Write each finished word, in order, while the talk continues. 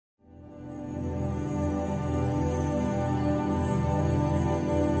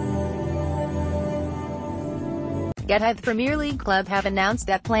GETTYThe Premier League club have announced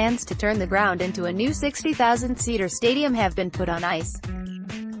that plans to turn the ground into a new 60,000-seater stadium have been put on ice.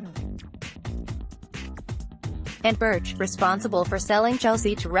 And Birch, responsible for selling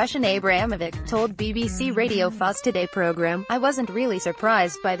Chelsea to Russian Abramovich, told BBC Radio 4's Today programme, "I wasn't really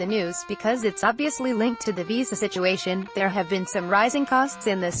surprised by the news, because it's obviously linked to the visa situation. There have been some rising costs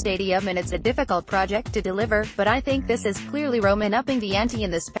in the stadium and it's a difficult project to deliver, but I think this is clearly Roman upping the ante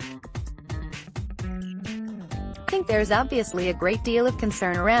in the spat. I think there's obviously a great deal of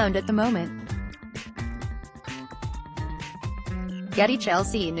concern around at the moment." Getty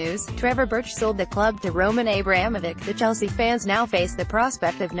Chelsea News. Trevor Birch sold the club to Roman Abramovich. The Chelsea fans now face the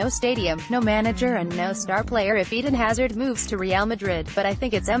prospect of no stadium, no manager and no star player if Eden Hazard moves to Real Madrid, but I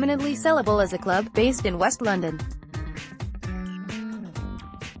think it's eminently sellable as a club, based in West London.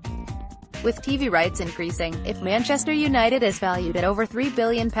 With TV rights increasing, if Manchester United is valued at over £3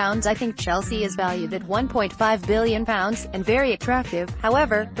 billion, I think Chelsea is valued at £1.5 billion, and very attractive.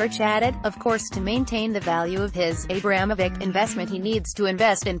 However, Birch added, of course to maintain the value of his Abramovich investment he needs to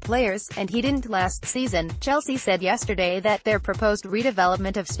invest in players, and he didn't last season. Chelsea said yesterday that their proposed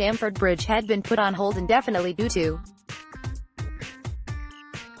redevelopment of Stamford Bridge had been put on hold indefinitely due to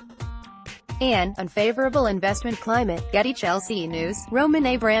an unfavorable investment climate. Getty Chelsea News. Roman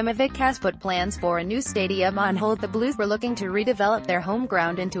Abramovich has put plans for a new stadium on hold. The Blues were looking to redevelop their home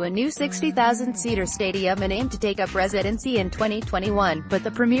ground into a new 60,000-seater stadium and aim to take up residency in 2021, but the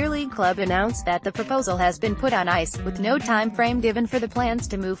Premier League club announced that the proposal has been put on ice, with no time frame given for the plans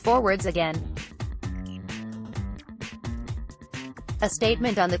to move forwards again. A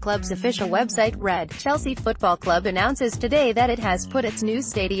statement on the club's official website read, "Chelsea Football Club announces today that it has put its new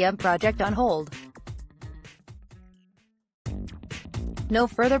stadium project on hold. No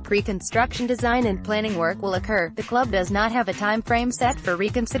further pre-construction design and planning work will occur. The club does not have a time frame set for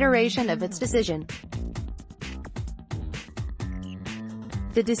reconsideration of its decision.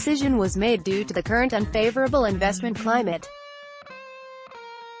 The decision was made due to the current unfavorable investment climate."